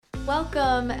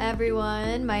Welcome,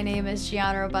 everyone. My name is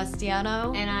Gianna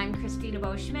Robustiano. And I'm Christina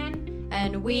Boschman.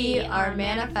 And we are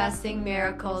Manifesting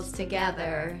Miracles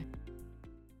Together.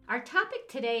 Our topic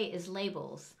today is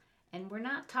labels. And we're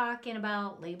not talking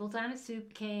about labels on a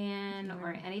soup can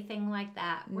or anything like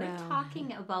that. We're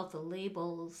talking about the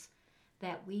labels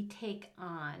that we take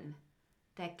on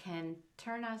that can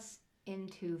turn us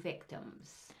into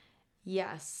victims.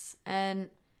 Yes. And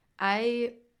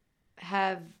I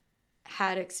have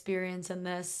had experience in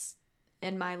this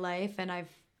in my life, and I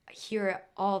hear it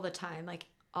all the time, like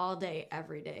all day,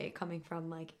 every day, coming from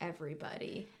like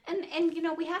everybody. And you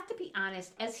know, we have to be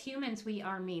honest, as humans, we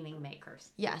are meaning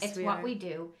makers. Yes, it's what we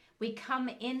do. We come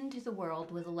into the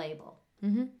world with a label.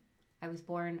 Mm-hmm. I was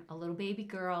born a little baby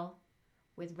girl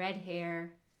with red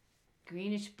hair,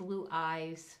 greenish blue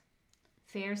eyes,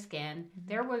 fair skin. Mm-hmm.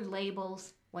 There were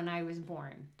labels when I was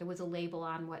born. There was a label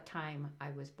on what time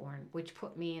I was born, which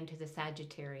put me into the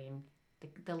Sagittarian,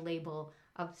 the label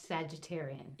of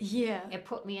Sagittarian. Yeah. It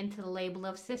put me into the label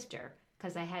of sister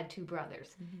because I had two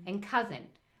brothers, and cousin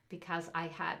because I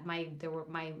had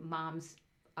my mom's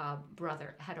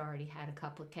brother had already had a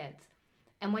couple of kids.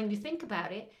 And when you think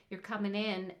about it, you're coming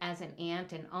in as an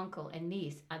aunt, an uncle, a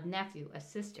niece, a nephew, a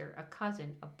sister, a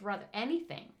cousin, a brother,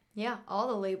 anything. Yeah, all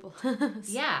the labels.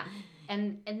 Yeah.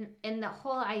 And the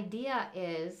whole idea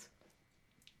is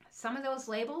some of those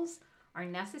labels are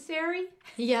necessary.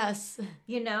 Yes.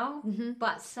 You know? Mm-hmm.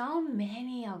 But so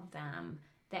many of them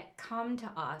that come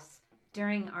to us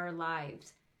during our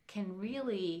lives can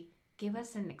really give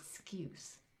us an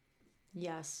excuse.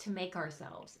 Yes. To make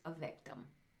ourselves a victim.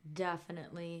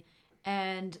 Definitely.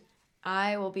 And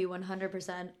I will be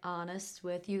 100% honest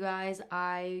with you guys.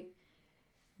 I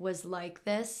was like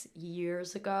this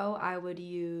years ago. I would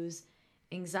use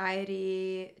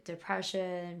anxiety,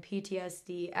 depression,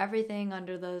 PTSD, everything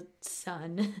under the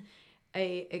sun,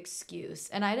 a excuse.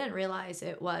 And I didn't realize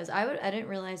it was. I didn't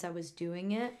realize I was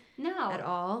doing it. No. At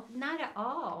all. Not at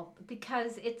all.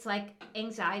 Because it's like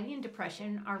anxiety and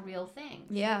depression are real things.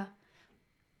 Yeah.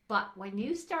 But when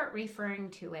you start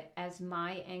referring to it as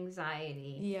my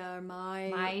anxiety,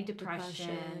 my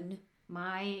depression,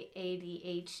 my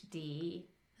ADHD,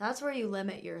 that's where you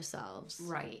limit yourselves.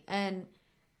 Right. And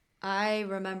I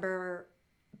remember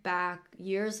back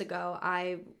years ago,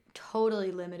 I totally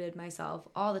limited myself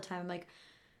all the time. Like,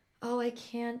 oh, I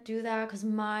can't do that because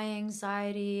my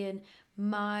anxiety and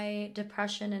my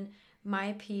depression and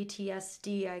my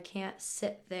PTSD, I can't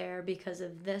sit there because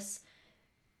of this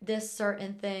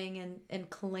certain thing, and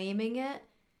claiming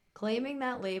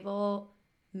that label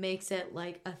makes it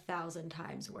like 1,000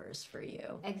 times worse for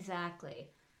you. Exactly.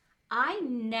 I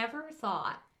never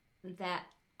thought that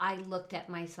I looked at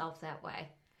myself that way.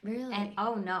 Really? And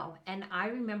oh no. And I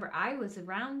remember I was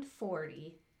around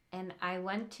 40 and I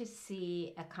went to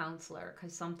see a counselor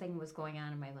because something was going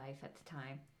on in my life at the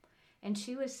time. And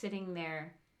she was sitting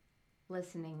there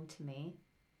listening to me.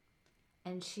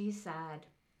 And she said,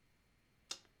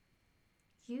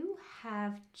 "You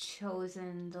have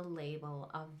chosen the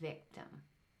label of victim."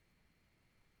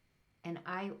 And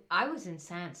I was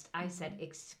incensed. I said,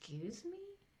 "Excuse me?"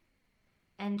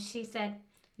 And she said,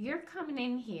 "You're coming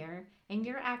in here and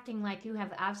you're acting like you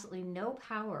have absolutely no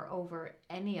power over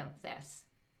any of this,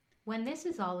 when this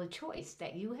is all a choice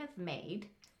that you have made,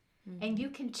 and you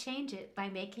can change it by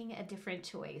making a different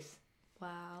choice."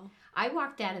 Wow. I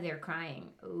walked out of there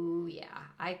crying. Oh, yeah.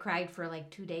 I cried for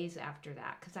like 2 days after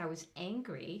that because I was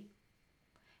angry.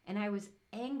 And I was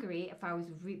angry if I was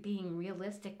being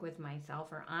realistic with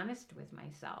myself or honest with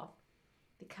myself,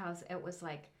 because it was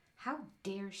like, how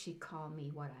dare she call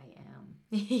me what I am?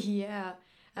 Yeah.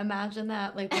 Imagine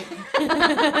that. Like,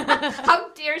 how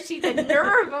dare she, the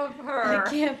nerve of her. I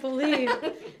can't believe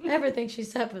everything she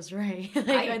said was right.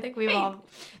 I think we've all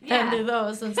been to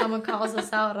those, and someone calls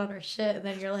us out on our shit, and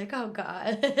then you're like, oh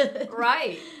God.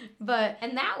 Right.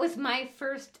 And that was my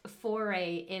first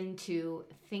foray into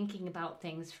thinking about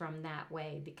things from that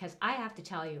way, because I have to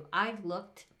tell you, I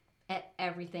looked at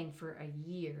everything for a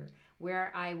year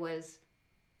where I was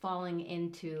falling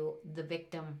into the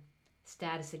victim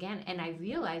status again, and I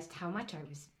realized how much I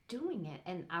was doing it,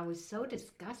 and I was so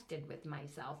disgusted with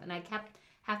myself, and I kept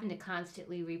having to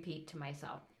constantly repeat to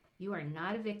myself, you are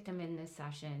not a victim in this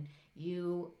session,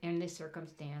 you, in this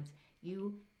circumstance,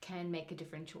 you can make a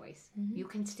different choice. You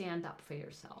can stand up for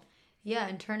yourself. Yeah,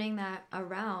 and turning that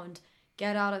around,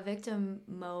 get out of victim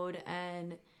mode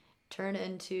and turn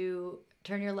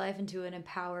your life into an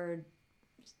empowered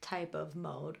type of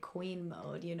mode, queen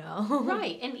mode, you know?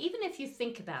 Right. And even if you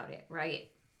think about it, right,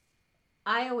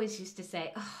 I always used to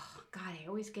say, oh God, I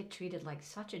always get treated like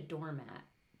such a doormat.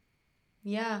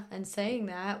 Yeah, and saying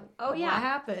that, Oh, yeah. what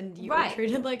happened? You Right. were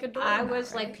treated like a doormat. I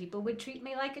was right? like, people would treat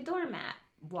me like a doormat.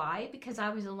 Why? Because I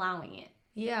was allowing it.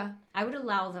 Yeah. I would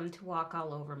allow them to walk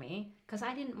all over me because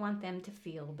I didn't want them to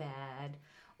feel bad.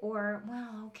 Or,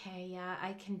 well, okay, yeah,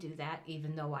 I can do that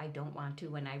even though I don't want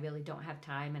to and I really don't have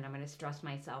time and I'm going to stress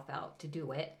myself out to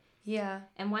do it. Yeah.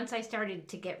 And once I started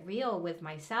to get real with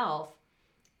myself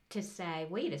to say,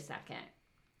 wait a second,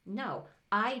 no,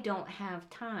 I don't have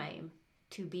time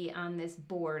to be on this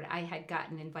board. I had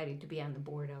gotten invited to be on the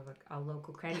board of a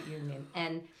local credit union.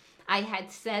 And I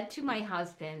had said to my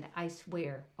husband, I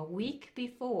swear, a week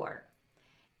before,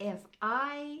 if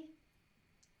I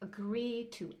agree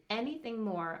to anything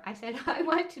more, I said, I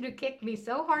want you to kick me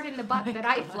so hard in the butt that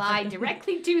I fly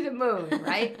directly to the moon,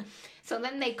 right? So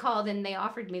then they called and they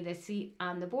offered me the seat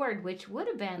on the board, which would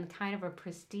have been kind of a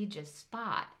prestigious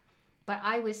spot. But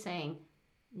I was saying,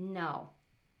 no.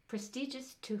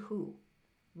 Prestigious to who?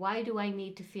 Why do I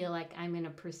need to feel like I'm in a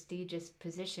prestigious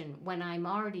position when I'm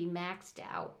already maxed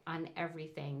out on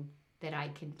everything that I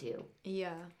can do?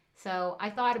 Yeah. So I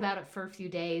thought about it for a few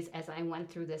days as I went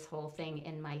through this whole thing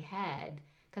in my head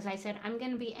because I said, I'm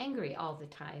going to be angry all the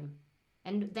time.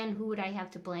 And then who would I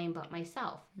have to blame but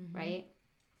myself, right?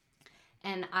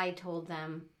 And I told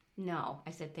them, no.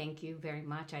 I said, thank you very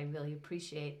much. I really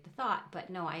appreciate the thought, but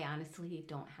no, I honestly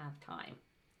don't have time.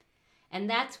 And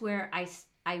that's where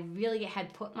I really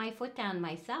had put my foot down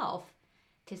myself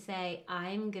to say,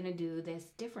 I'm going to do this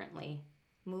differently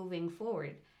moving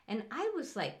forward. And I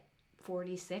was like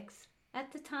 46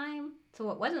 at the time. So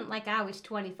it wasn't like I was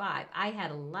 25. I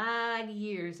had a lot of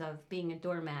years of being a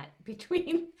doormat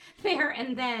between there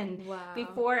and then. Wow.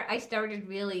 Before I started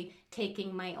really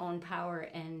taking my own power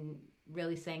and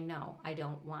really saying, no, I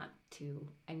don't want to.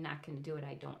 I'm not going to do it.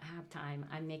 I don't have time.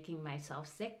 I'm making myself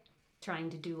sick trying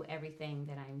to do everything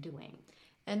that I'm doing.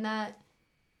 And that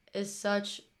is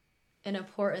such an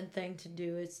important thing to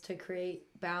do, is to create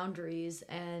boundaries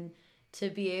and to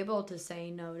be able to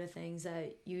say no to things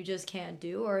that you just can't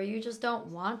do or you just don't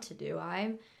want to do.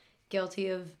 I'm guilty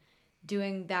of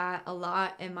doing that a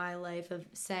lot in my life, of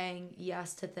saying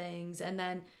yes to things. And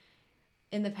then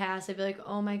in the past, I'd be like,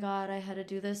 oh my God, I had to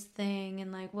do this thing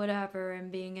and like whatever,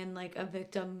 and being in like a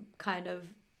victim kind of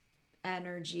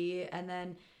energy. And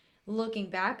then looking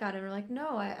back at it, we're like,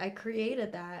 no, I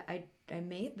created that. I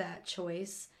made that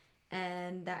choice,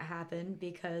 and that happened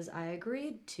because I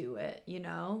agreed to it, you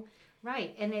know?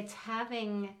 Right. And it's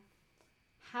having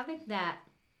that,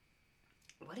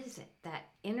 what is it? That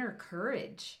inner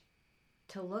courage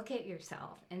to look at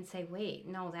yourself and say, wait,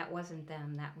 no, that wasn't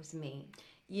them. That was me.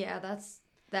 Yeah, that's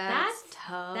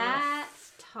tough.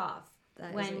 That's tough.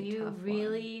 That when you tough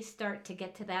really one. start to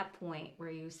get to that point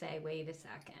where you say, wait a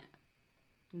second,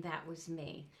 that was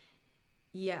me.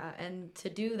 Yeah, and to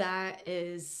do that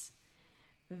is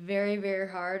very, very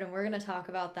hard. And we're going to talk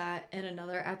about that in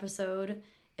another episode,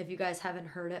 if you guys haven't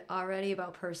heard it already,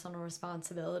 about personal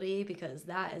responsibility, because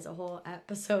that is a whole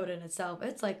episode in itself.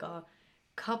 It's like a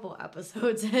couple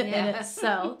episodes in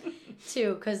itself,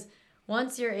 too, because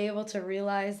once you're able to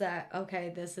realize that,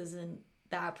 okay, this isn't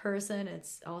that person,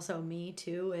 it's also me,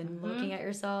 too, and looking at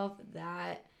yourself,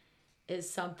 that is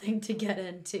something to get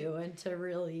into and to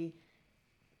really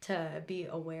to be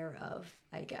aware of,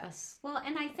 I guess. Well,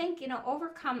 and I think,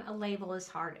 overcome a label is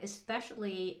hard,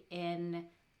 especially in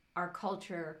our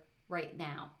culture right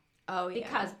now. Oh, yeah.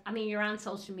 Because, you're on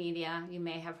social media. You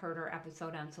may have heard our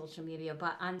episode on social media,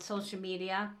 but on social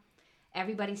media,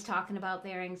 everybody's talking about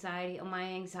their anxiety. Oh, my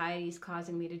anxiety is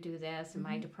causing me to do this, and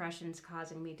my depression's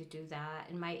causing me to do that,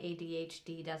 and my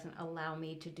ADHD doesn't allow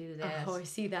me to do this. Oh, I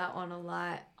see that one a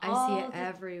lot. I see it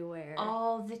everywhere.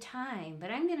 All the time.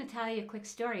 But I'm going to tell you a quick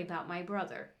story about my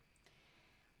brother.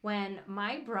 When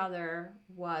my brother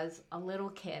was a little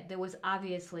kid, there was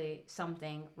obviously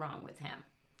something wrong with him.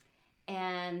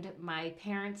 And my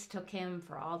parents took him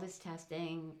for all this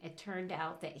testing. It turned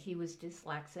out that he was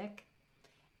dyslexic.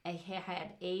 He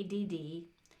had ADD,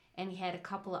 and he had a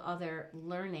couple of other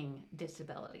learning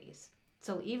disabilities.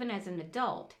 So even as an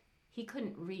adult, he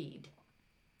couldn't read.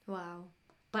 Wow.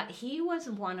 But he was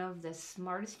one of the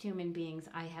smartest human beings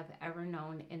I have ever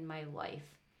known in my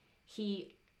life.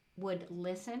 He would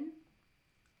listen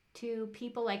to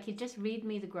people, like he'd just read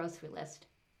me the grocery list,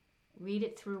 read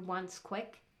it through once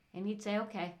quick, and he'd say,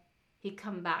 okay. He'd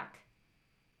come back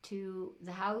to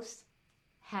the house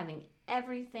having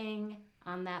everything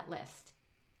on that list,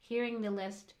 hearing the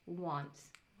list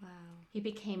once. Wow. He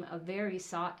became a very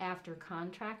sought-after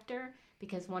contractor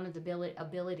because one of the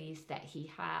abilities that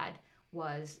he had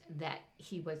was that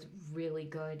he was really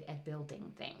good at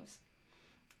building things.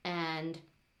 And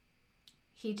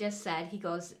he just said, he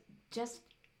goes,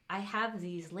 I have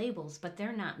these labels, but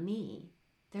they're not me.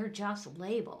 They're just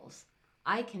labels.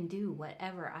 I can do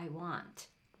whatever I want.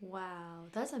 Wow,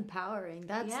 that's empowering.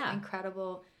 That's Yeah.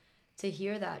 incredible to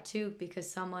hear that too, because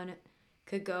someone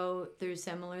could go through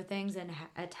similar things and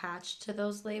attach to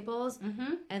those labels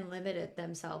Mm-hmm. and limit it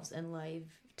themselves in life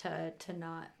to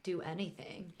not do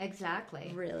anything.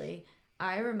 Exactly. Really.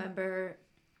 I remember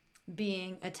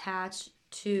being attached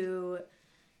to,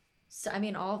 I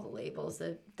mean, all the labels,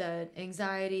 the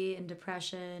anxiety and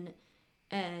depression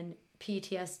and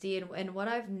PTSD. And what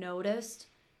I've noticed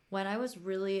when I was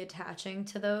really attaching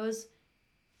to those,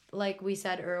 like we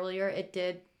said earlier, it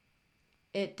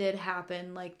did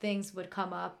happen. Like things would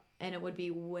come up and it would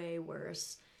be way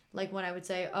worse. Like when I would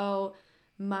say, oh,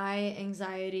 my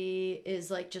anxiety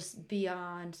is like just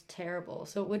beyond terrible.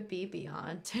 So it would be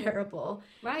beyond terrible.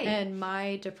 Right. And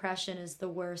my depression is the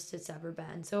worst it's ever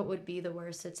been. So it would be the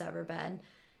worst it's ever been.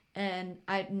 And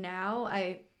I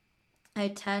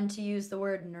tend to use the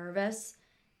word nervous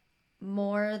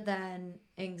more than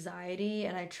anxiety,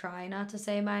 and I try not to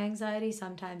say my anxiety.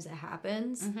 Sometimes it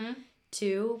happens Mm-hmm.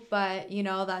 too, but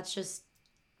that's just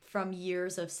from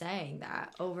years of saying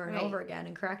that over and Right. over again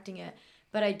and correcting it.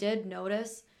 But I did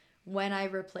notice when I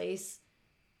replace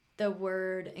the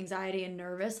word anxiety and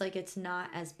nervous, like it's not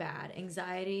as bad.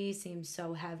 Anxiety seems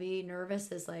so heavy. Nervous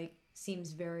is like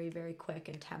seems very, very quick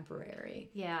and temporary.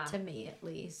 Yeah. To me at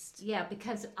least. Yeah,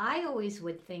 because I always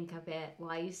would think of it,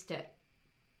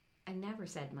 I never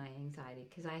said my anxiety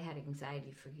because I had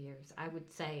anxiety for years. I would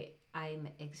say I'm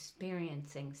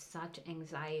experiencing such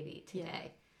anxiety today. Yeah.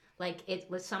 Like it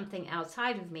was something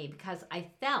outside of me because I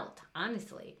felt,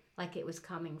 honestly, like it was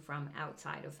coming from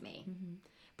outside of me. Mm-hmm.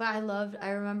 But I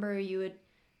remember you had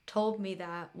told me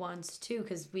that once too,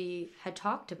 because we had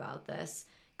talked about this,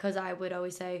 because I would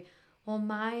always say, well,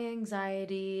 my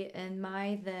anxiety and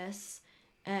my this,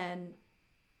 and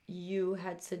you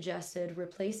had suggested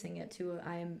replacing it to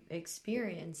I'm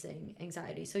experiencing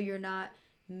anxiety. So you're not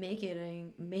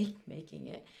making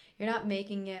it. You're not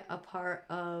making it a part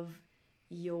of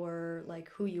your like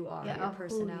who you are, Yeah, your of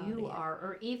personality. who you are,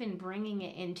 or even bringing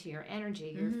it into your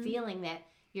energy. You're Mhm. feeling that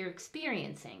you're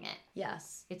experiencing it.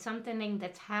 Yes. It's something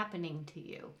that's happening to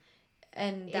you.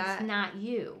 And It's not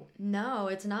you. No,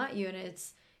 it's not you, and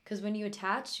it's because when you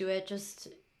attach to it,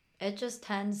 it just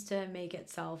tends to make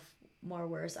itself more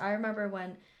worse. I remember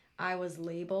when I was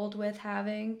labeled with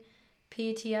having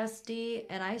PTSD,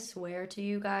 and I swear to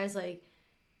you guys, like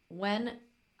when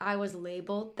I was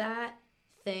labeled that,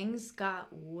 things got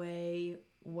way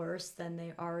worse than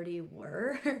they already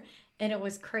were. And it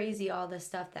was crazy all the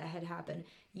stuff that had happened.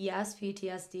 Yes,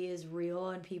 PTSD is real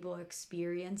and people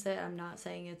experience it. I'm not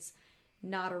saying it's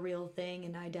not a real thing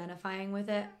and identifying with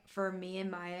it. For me,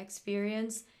 in my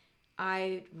experience,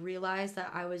 I realized that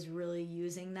I was really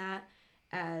using that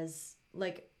as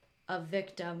like a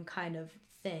victim kind of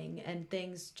thing, and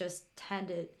things just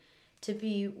tended to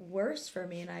be worse for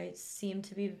me, and I seemed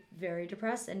to be very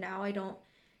depressed. And now I don't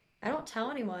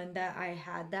tell anyone that I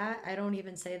had that. I don't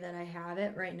even say that I have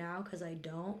it right now because I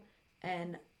don't.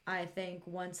 And I think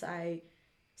once I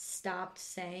stopped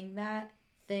saying that,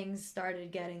 things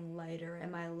started getting lighter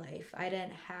in my life. I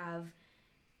didn't have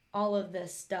all of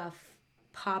this stuff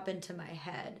pop into my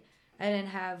head. I didn't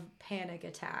have panic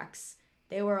attacks.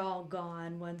 They were all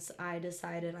gone once I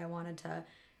decided I wanted to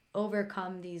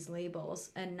overcome these labels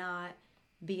and not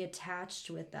be attached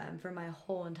with them for my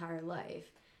whole entire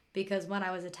life. Because when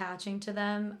I was attaching to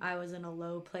them, I was in a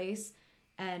low place.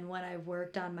 And when I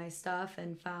worked on my stuff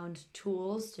and found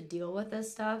tools to deal with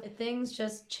this stuff, things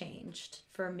just changed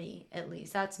for me, at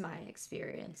least. That's my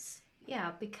experience.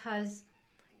 Yeah, because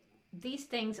these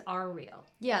things are real.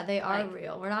 Yeah, they are Like,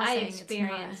 real. We're not I saying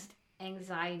experienced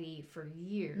anxiety for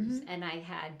years, Mhm.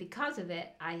 and because of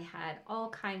it, I had all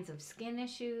kinds of skin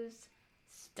issues,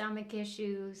 stomach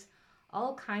issues,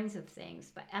 all kinds of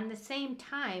things. But at the same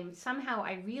time, somehow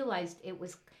I realized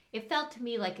it felt to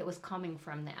me like it was coming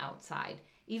from the outside,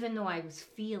 even though I was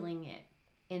feeling it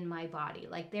in my body.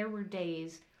 Like there were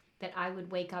days that I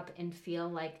would wake up and feel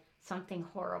like something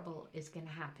horrible is going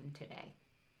to happen today.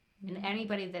 not. And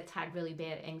anybody that's had really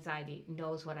bad anxiety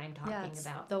knows what I'm talking It's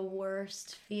about. the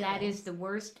worst feeling. That is the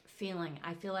worst feeling.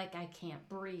 I feel like I can't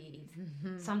breathe.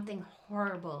 Mhm. Something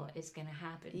horrible is going to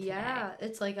happen today. Yeah,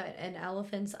 it's like an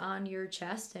elephant's on your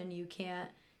chest and you can't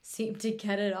seem to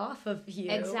get it off of you.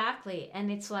 Exactly.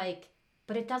 And it's like,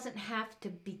 but it doesn't have to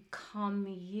become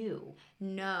you.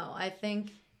 No, I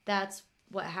think that's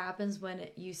what happens when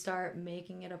you start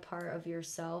making it a part of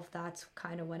yourself. That's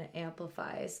kind of when it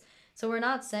amplifies. So we're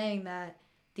not saying that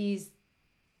these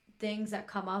things that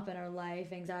come up in our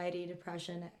life, anxiety,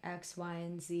 depression, X, Y,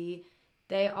 and Z,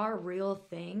 They are real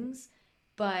things,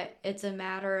 but it's a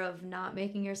matter of not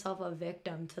making yourself a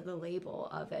victim to the label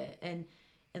of it, and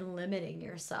limiting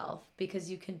yourself, because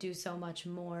you can do so much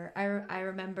more. I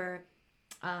remember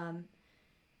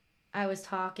I was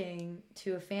talking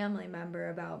to a family member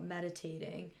about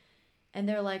meditating, and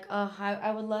they're like, oh,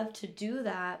 I would love to do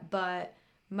that, but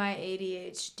my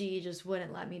ADHD just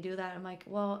wouldn't let me do that. I'm like,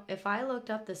 well, if I looked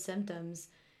up the symptoms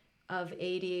of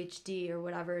ADHD or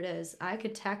whatever it is, I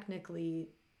could technically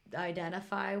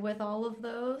identify with all of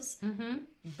those. Mm-hmm.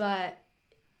 But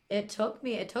it took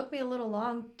me a little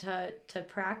long to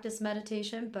practice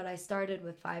meditation, but I started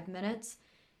with 5 minutes.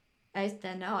 I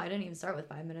didn't even start with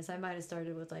 5 minutes. I might have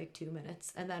started with like 2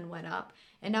 minutes and then went up.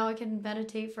 And now I can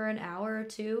meditate for an hour or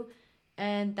two,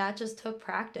 and that just took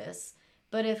practice.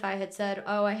 But if I had said,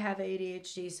 oh, I have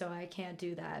ADHD, so I can't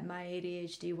do that, my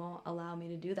ADHD won't allow me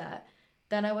to do that,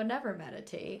 then I would never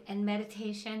meditate. And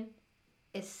meditation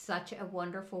is such a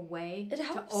wonderful way It to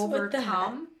helps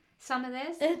overcome some of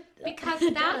this. Because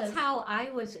it that's does. how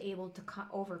I was able to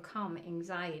overcome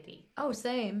anxiety. Oh,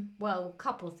 same. Well, a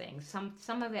couple things.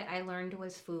 Some of it I learned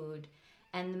was food,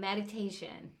 and the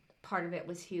meditation part of it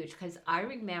was huge, because I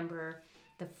remember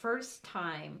the first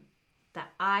time that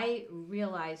I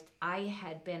realized I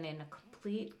had been in a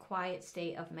complete quiet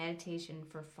state of meditation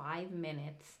for 5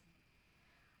 minutes.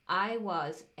 I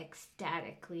was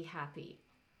ecstatically happy.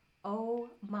 Oh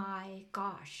my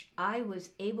gosh, I was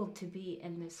able to be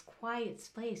in this quiet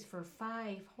space for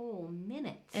 5 whole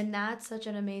minutes. And that's such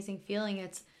an amazing feeling.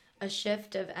 It's a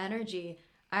shift of energy.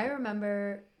 I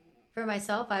remember for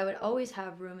myself, I would always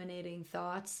have ruminating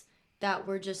thoughts that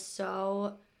were just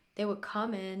they would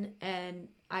come in and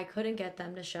I couldn't get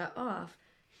them to shut off.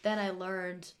 Then I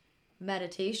learned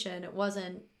meditation. It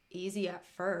wasn't easy at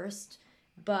first,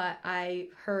 but I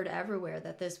heard everywhere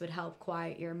that this would help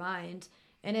quiet your mind.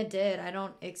 And it did. I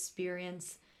don't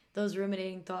experience those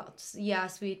ruminating thoughts.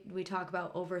 Yes, we talk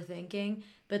about overthinking,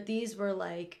 but these were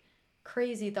like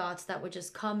crazy thoughts that would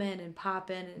just come in and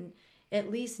pop in. And at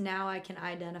least now I can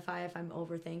identify if I'm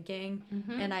overthinking,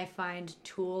 and I find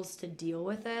tools to deal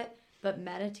with it. But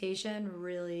meditation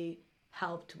really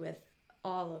helped with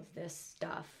all of this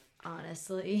stuff,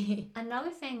 honestly.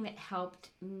 Another thing that helped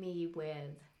me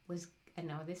with was, I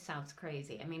know this sounds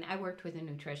crazy. I mean, I worked with a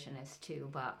nutritionist too,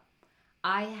 but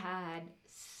I had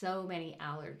so many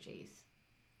allergies.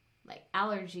 Like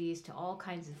allergies to all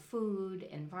kinds of food,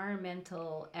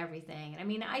 environmental, everything. I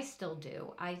mean, I still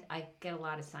do. I get a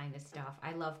lot of sinus stuff.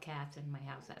 I love cats, and my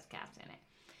house has cats in it.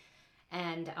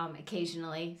 And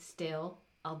occasionally, still,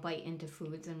 I'll bite into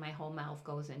foods and my whole mouth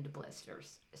goes into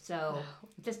blisters. So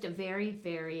just a very,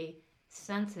 very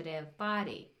sensitive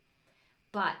body.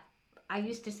 But I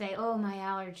used to say, oh, my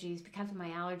allergies, because of my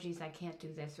allergies, I can't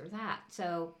do this or that.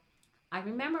 So I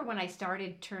remember when I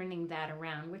started turning that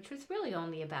around, which was really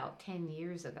only about 10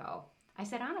 years ago, I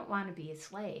said, I don't want to be a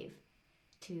slave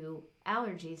to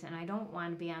allergies, and I don't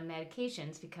want to be on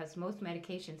medications, because most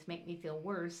medications make me feel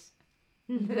worse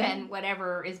than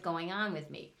whatever is going on with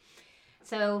me.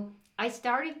 So I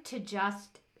started to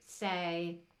just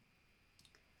say,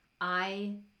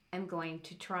 I am going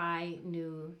to try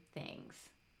new things.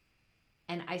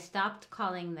 And I stopped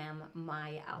calling them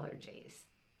my allergies,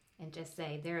 and just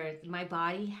say, my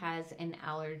body has an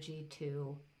allergy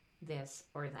to this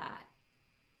or that.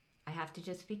 I have to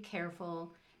just be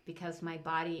careful because my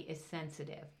body is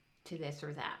sensitive to this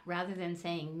or that, rather than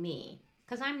saying me,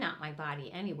 because I'm not my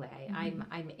body anyway.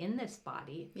 I'm in this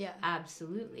body,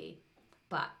 absolutely,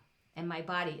 and my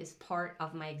body is part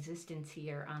of my existence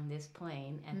here on this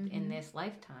plane and in this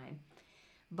lifetime,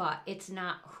 but it's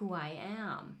not who I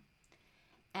am.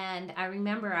 And I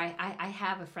remember I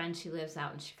have a friend, she lives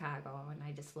out in Chicago, and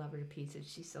I just love her to pieces.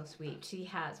 She's so sweet.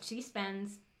 She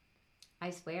spends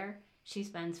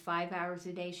 5 hours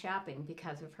a day shopping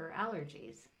because of her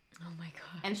allergies. Oh my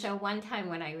gosh. And so one time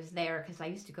when I was there, because I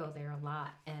used to go there a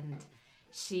lot, and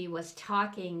she was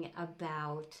talking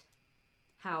about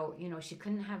how, she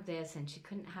couldn't have this and she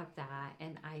couldn't have that.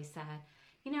 And I said,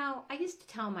 I used to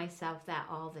tell myself that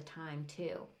all the time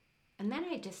too. And then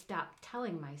I just stopped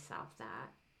telling myself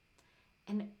that.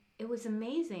 And it was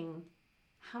amazing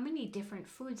how many different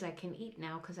foods I can eat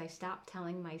now because I stopped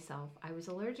telling myself I was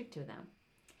allergic to them.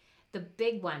 The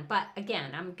big one, but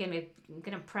again, I'm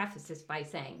gonna preface this by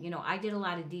saying, I did a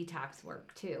lot of detox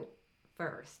work too,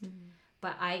 first.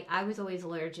 But I was always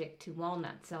allergic to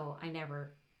walnuts, so I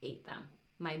never ate them.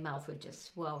 My mouth would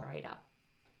just swell right up.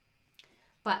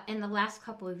 But in the last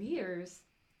couple of years,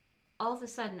 all of a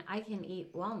sudden I can eat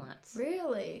walnuts.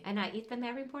 Really? And I eat them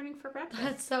every morning for breakfast.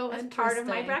 That's so That's interesting. part of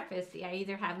my breakfast. I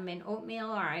either have them in oatmeal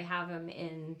or I have them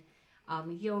in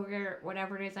yogurt,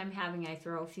 whatever it is I'm having, I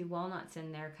throw a few walnuts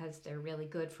in there because they're really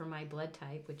good for my blood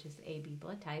type, which is AB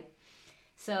blood type.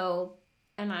 So,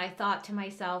 and I thought to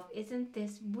myself, isn't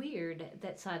this weird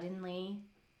that suddenly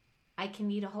I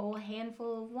can eat a whole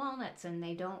handful of walnuts and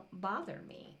they don't bother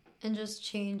me? And just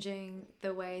changing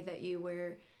the way that you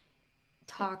were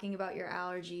talking about your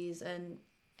allergies and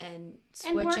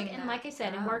switching and like I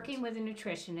said, and working with a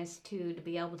nutritionist too, to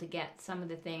be able to get some of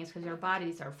the things, because our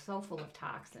bodies are so full of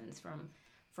toxins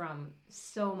from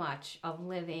so much of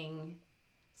living.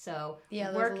 So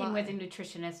working with a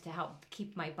nutritionist to help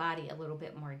keep my body a little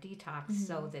bit more detox,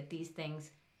 so that these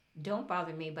things don't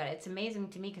bother me. But it's amazing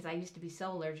to me because I used to be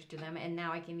so allergic to them, and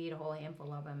now I can eat a whole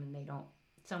handful of them and they don't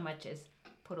so much as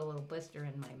put a little blister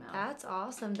in my mouth. That's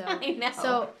awesome though. I know.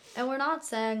 So, and we're not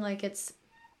saying like it's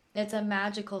a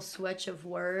magical switch of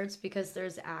words, because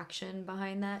there's action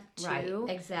behind that too.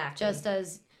 Right, exactly. Just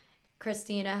as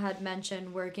Christina had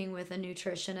mentioned, working with a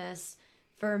nutritionist,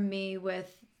 for me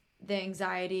with the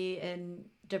anxiety and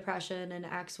depression and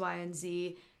X, Y, and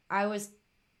Z, I was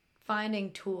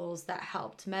finding tools that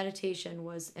helped. Meditation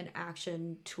was an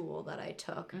action tool that I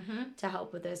took to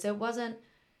help with this. It wasn't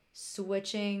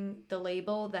switching the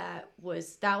label that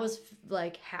was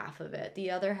like half of it. The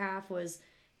other half was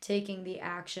taking the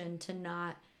action to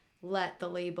not let the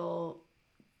label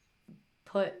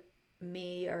put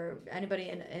me or anybody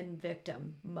in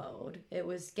victim mode. It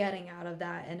was getting out of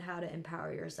that and how to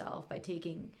empower yourself by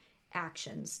taking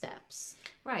action steps.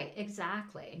 Right,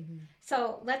 exactly.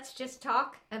 So let's just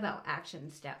talk about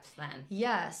action steps then.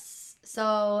 Yes.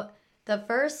 So the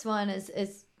first one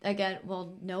is again,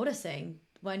 noticing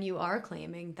when you are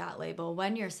claiming that label,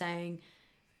 when you're saying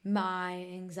my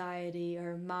anxiety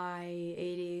or my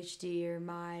ADHD or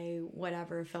my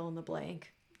whatever, fill in the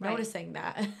blank. Right. Noticing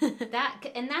that.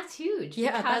 That's huge.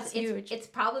 Yeah, that's huge. It's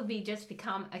probably just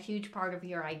become a huge part of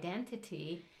your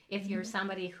identity. If you're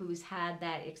somebody who's had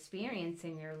that experience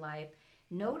in your life,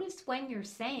 notice when you're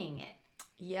saying it.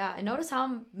 Yeah, and notice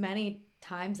how many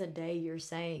times a day you're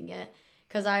saying it.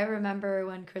 Because I remember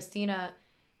when Christina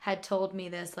had told me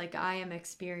this, like, I am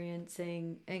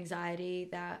experiencing anxiety,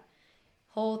 that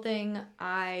whole thing,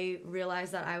 I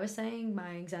realized that I was saying my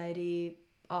anxiety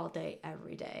all day,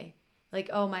 every day. Like,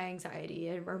 oh, my anxiety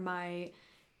or my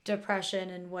depression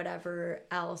and whatever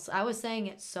else. I was saying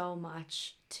it so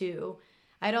much too.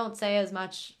 I don't say as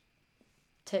much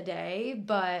today,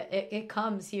 but it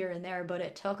comes here and there. But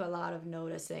it took a lot of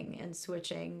noticing and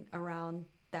switching around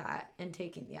that and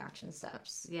taking the action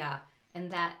steps. Yeah. And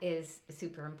that is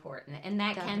super important. And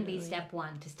that can be step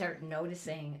one, to start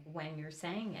noticing when you're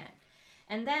saying it.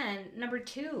 And then number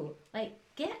 2, like,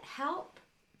 get help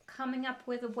coming up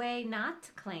with a way not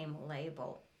to claim a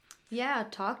label. Yeah,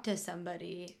 talk to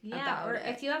somebody about it.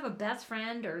 If you have a best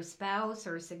friend or a spouse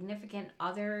or a significant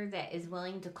other that is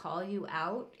willing to call you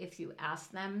out if you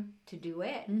ask them to do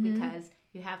it, because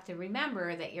you have to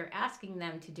remember that you're asking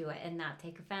them to do it and not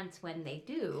take offense when they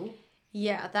do.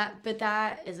 Yeah,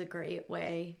 that is a great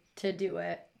way to do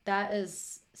it. That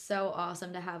is so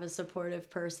awesome to have a supportive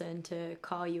person to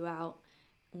call you out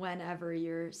whenever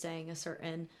you're saying a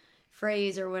certain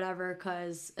phrase or whatever,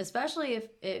 because especially if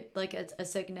it's a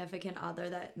significant other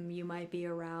that you might be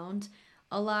around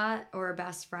a lot, or a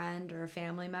best friend or a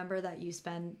family member that you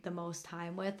spend the most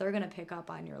time with, they're going to pick up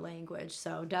on your language.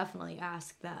 So definitely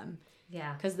ask them.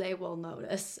 Yeah. Because they will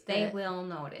notice. They will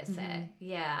notice it.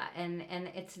 Yeah. And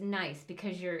it's nice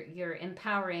because you're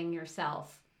empowering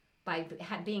yourself by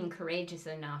being courageous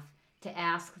enough to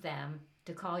ask them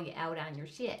to call you out on your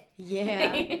shit.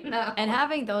 Yeah. You know? And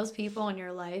having those people in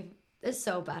your life is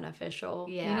so beneficial.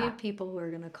 Yeah. You need people who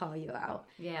are going to call you out.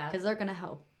 Yeah. Because they're going to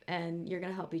help, and you're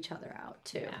going to help each other out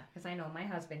too. Yeah. Because I know my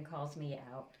husband calls me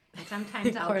out. And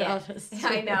sometimes I'll get...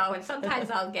 I know. And sometimes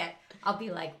I'll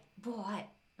be like, what?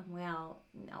 Well,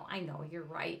 no, I know, you're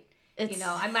right.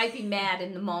 I might be mad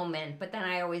in the moment, but then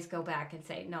I always go back and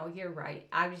say, no, you're right.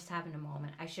 I was just having a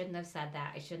moment. I shouldn't have said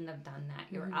that. I shouldn't have done that.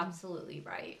 You're absolutely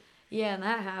right. Yeah, and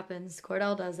that happens.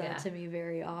 Cordell does that to me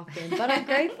very often, but I'm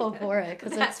grateful for it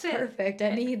because it's perfect.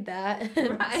 I need that.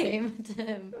 Right. Same to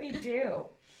him. We do.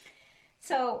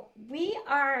 So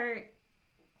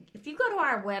if you go to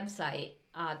our website,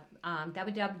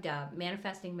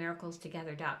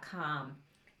 www.manifestingmiraclestogether.com,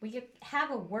 we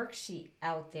have a worksheet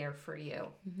out there for you,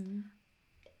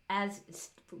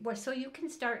 so you can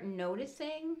start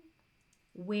noticing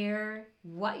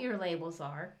what your labels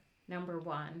are. Number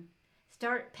 1,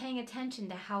 start paying attention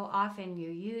to how often you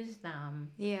use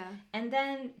them. Yeah, and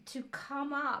then to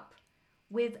come up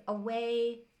with a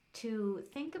way to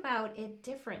think about it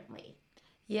differently.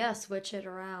 Yeah, switch it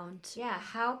around. Yeah,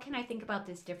 how can I think about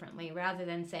this differently rather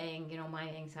than saying, my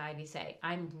anxiety, say,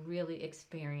 I'm really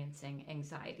experiencing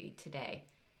anxiety today.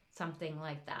 Something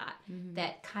like that. Mm-hmm.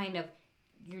 That kind of,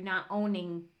 you're not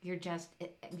owning, you're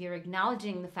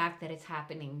acknowledging the fact that it's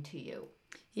happening to you.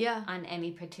 Yeah. On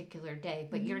any particular day,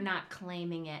 but you're not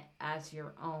claiming it as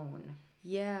your own.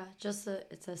 Yeah, just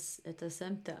it's a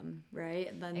symptom,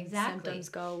 right? And then symptoms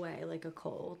go away like a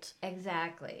cold.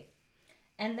 Exactly.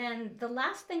 And then the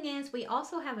last thing is we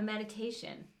also have a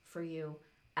meditation for you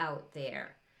out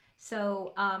there.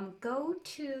 So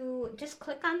just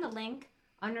click on the link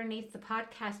underneath the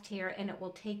podcast here, and it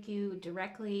will take you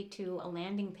directly to a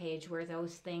landing page where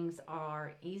those things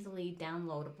are easily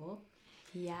downloadable.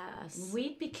 Yes.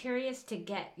 We'd be curious to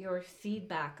get your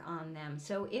feedback on them.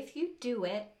 So if you do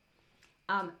it,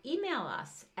 email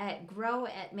us at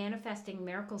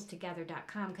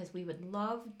grow@manifestingmiraclestogether.com, because we would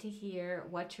love to hear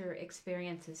what your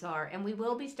experiences are. And we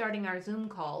will be starting our Zoom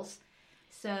calls.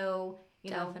 So,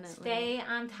 stay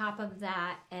on top of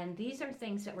that. And these are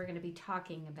things that we're going to be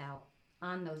talking about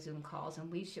on those Zoom calls. And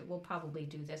we'll probably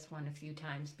do this one a few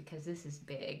times because this is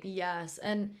big. Yes.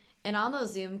 And on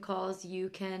those Zoom calls, you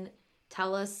can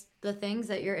tell us the things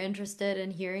that you're interested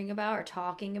in hearing about or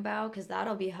talking about, because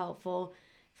that'll be helpful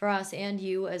for us and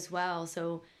you as well.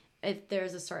 So if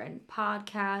there's a certain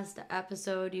podcast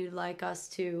episode you'd like us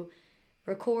to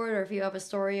record, or if you have a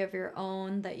story of your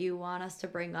own that you want us to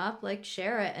bring up,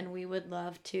 share it, and we would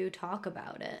love to talk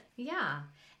about it. Yeah.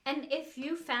 And if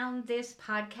you found this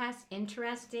podcast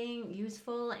interesting,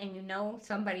 useful, and you know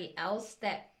somebody else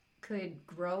that could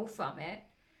grow from it,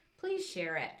 please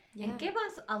share it. Yeah. And give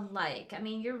us a like. I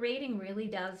mean, your rating really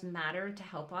does matter to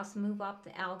help us move up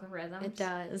the algorithms. It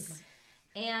does.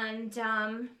 And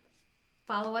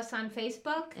follow us on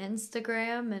Facebook,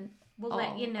 Instagram, and we'll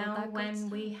let you know when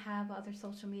we have other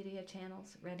social media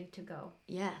channels ready to go.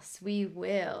 Yes, we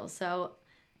will. So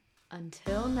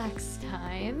until next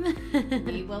time.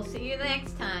 We will see you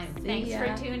next time. Thanks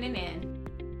for tuning in.